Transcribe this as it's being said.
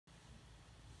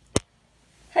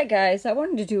Hi guys, I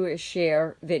wanted to do a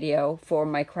share video for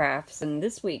my crafts, and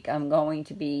this week I'm going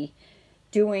to be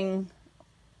doing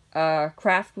a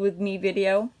craft with me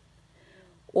video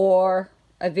or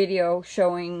a video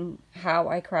showing how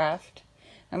I craft.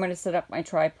 I'm going to set up my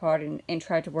tripod and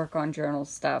try to work on journal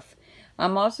stuff.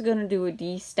 I'm also going to do a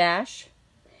destash.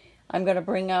 I'm going to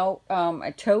bring out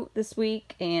a tote this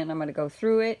week, and I'm going to go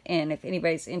through it, and if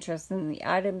anybody's interested in the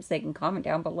items, they can comment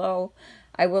down below.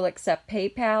 I will accept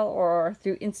PayPal or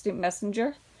through Instant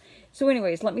Messenger. So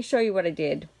anyways, let me show you what I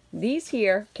did. These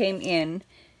here came in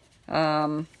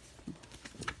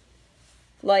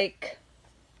like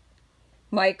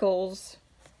Michael's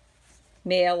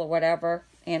mail or whatever,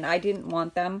 and I didn't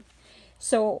want them.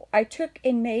 So I took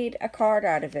and made a card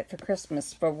out of it for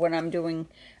Christmas, for when I'm doing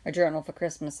a journal for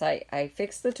Christmas. I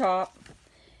fixed the top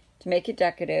to make it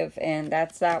decorative, and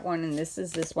that's that one, and this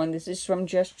is this one. This is from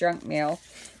Just Junk Mail.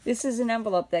 This is an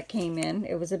envelope that came in.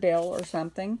 It was a bill or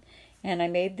something, and I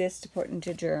made this to put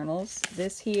into journals.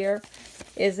 This here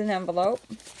is an envelope,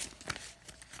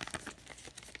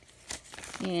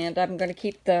 and I'm going to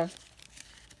keep the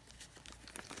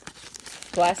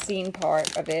glassine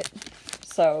part of it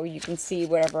so you can see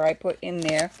whatever I put in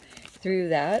there through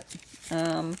that.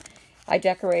 I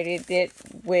decorated it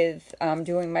with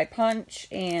doing my punch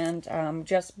and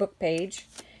just book page,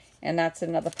 and that's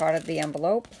another part of the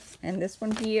envelope. And this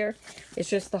one here is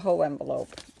just the whole envelope,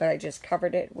 but I just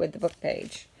covered it with the book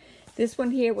page. This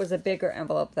one here was a bigger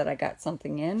envelope that I got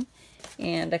something in,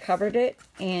 and I covered it,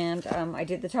 and I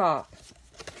did the top.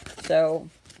 So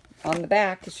on the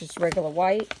back it's just regular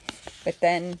white, but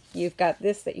then you've got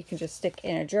this that you can just stick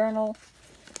in a journal.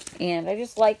 And I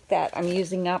just like that I'm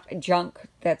using up junk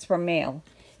that's from mail.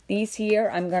 These here,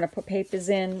 I'm going to put papers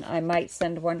in. I might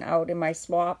send one out in my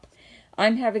swap.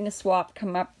 I'm having a swap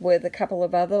come up with a couple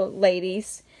of other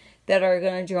ladies that are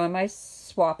going to join my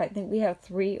swap. I think we have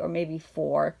 3 or maybe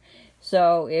 4.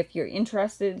 So if you're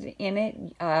interested in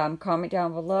it, comment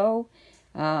down below.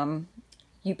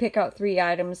 You pick out 3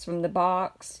 items from the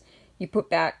box. You put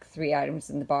back 3 items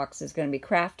in the box. There's going to be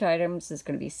craft items. There's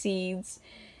going to be seeds.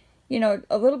 You know,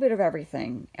 a little bit of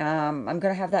everything. I'm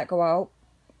going to have that go out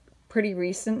pretty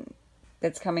recent.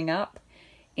 That's coming up.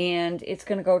 And it's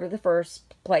going to go to the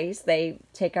first place. They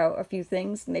take out a few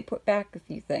things and they put back a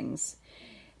few things.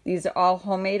 These are all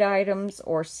homemade items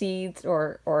or seeds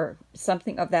or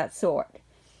something of that sort.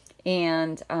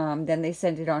 And then they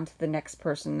send it on to the next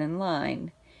person in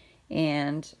line.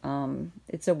 And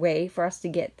it's a way for us to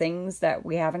get things that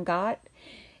we haven't got.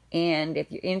 And if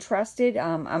you're interested,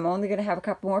 I'm only going to have a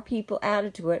couple more people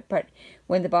added to it, but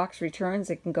when the box returns,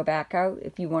 it can go back out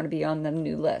if you want to be on the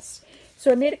new list.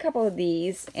 So I made a couple of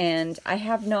these, and I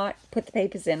have not put the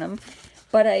papers in them,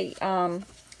 but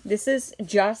this is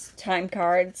just time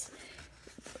cards,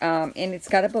 and it's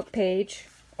got a book page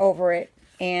over it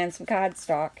and some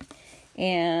cardstock,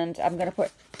 and I'm going to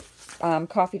put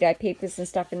coffee dye papers and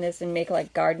stuff in this and make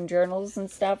like garden journals and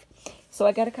stuff. So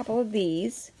I got a couple of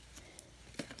these.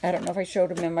 I don't know if I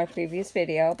showed them in my previous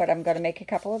video, but I'm going to make a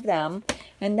couple of them.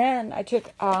 And then I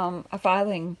took a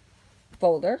filing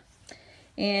folder,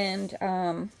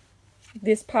 and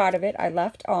this part of it I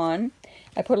left on.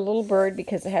 I put a little bird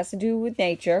because it has to do with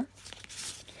nature.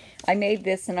 I made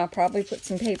this, and I'll probably put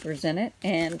some papers in it,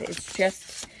 and it's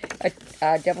just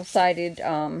a double-sided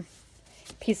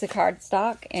piece of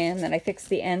cardstock, and then I fixed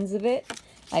the ends of it.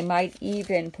 I might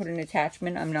even put an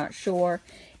attachment, I'm not sure.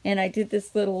 And I did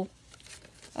this little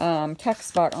tuck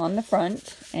spot on the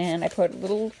front, and I put a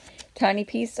little tiny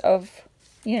piece of,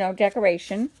 you know,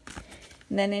 decoration.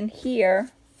 And then in here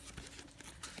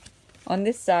on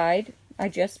this side I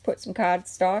just put some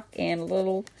cardstock and a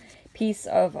little piece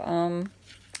of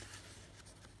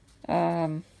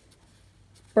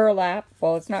burlap.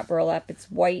 Well, it's not burlap, it's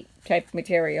white type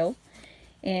material,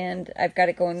 and I've got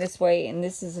it going this way, and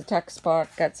this is a tuck spot,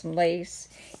 got some lace.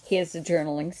 Here's the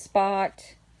journaling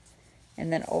spot.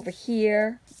 And then over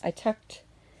here, I tucked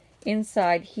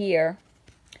inside here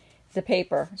the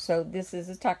paper. So this is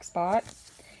a tuck spot.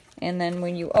 And then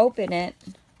when you open it,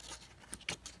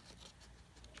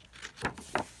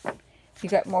 you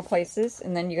got more places.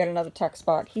 And then you got another tuck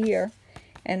spot here.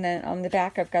 And then on the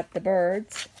back, I've got the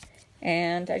birds.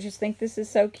 And I just think this is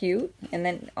so cute. And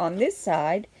then on this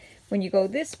side, when you go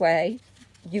this way,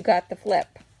 you got the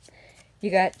flip. You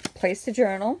got place to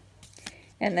journal.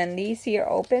 And then these here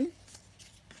open.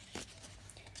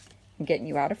 I'm getting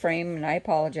you out of frame, and I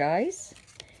apologize.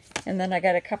 And then I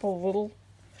got a couple of little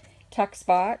tuck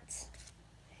spots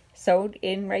sewed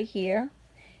in right here,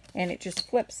 and it just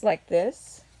flips like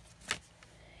this.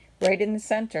 right in the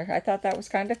center. I thought that was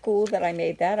kind of cool that I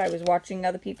made that. I was watching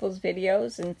other people's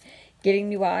videos and getting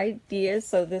new ideas.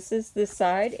 So this is this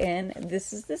side and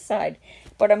this is this side.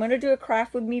 But I'm going to do a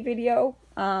craft with me video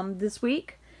this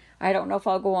week. I don't know if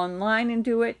I'll go online and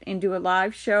do it and do a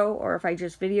live show, or if I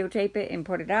just videotape it and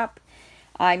put it up.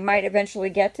 I might eventually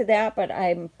get to that, but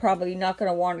I'm probably not going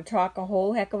to want to talk a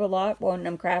whole heck of a lot when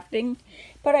I'm crafting.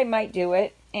 But I might do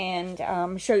it and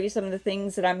show you some of the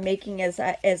things that I'm making as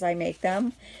I make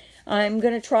them. I'm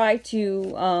going to try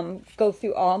to go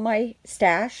through all my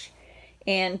stash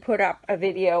and put up a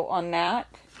video on that.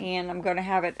 And I'm going to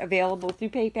have it available through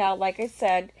PayPal, like I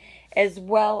said, as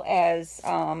well as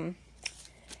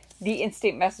the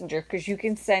instant messenger, because you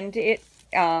can send it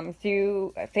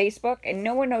through Facebook and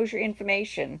no one knows your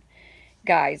information,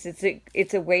 guys.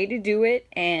 It's a way to do it,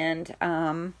 and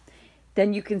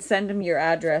then you can send them your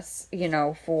address, you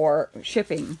know, for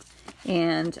shipping.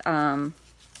 And I'm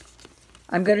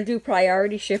going to do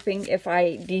priority shipping if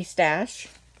I destash,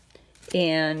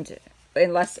 and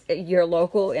unless you're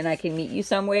local and I can meet you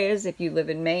somewheres if you live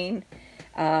in Maine.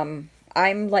 I'm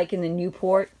like in the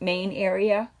Newport, Maine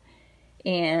area.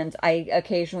 And I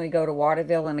occasionally go to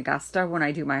Waterville and Augusta when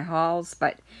I do my hauls.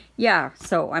 But yeah,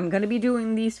 so I'm going to be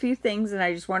doing these few things, and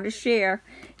I just wanted to share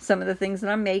some of the things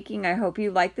that I'm making. I hope you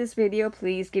like this video.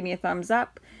 Please give me a thumbs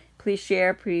up. Please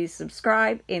share. Please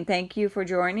subscribe. And thank you for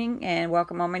joining, and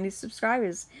welcome all my new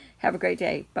subscribers. Have a great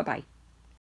day. Bye-bye.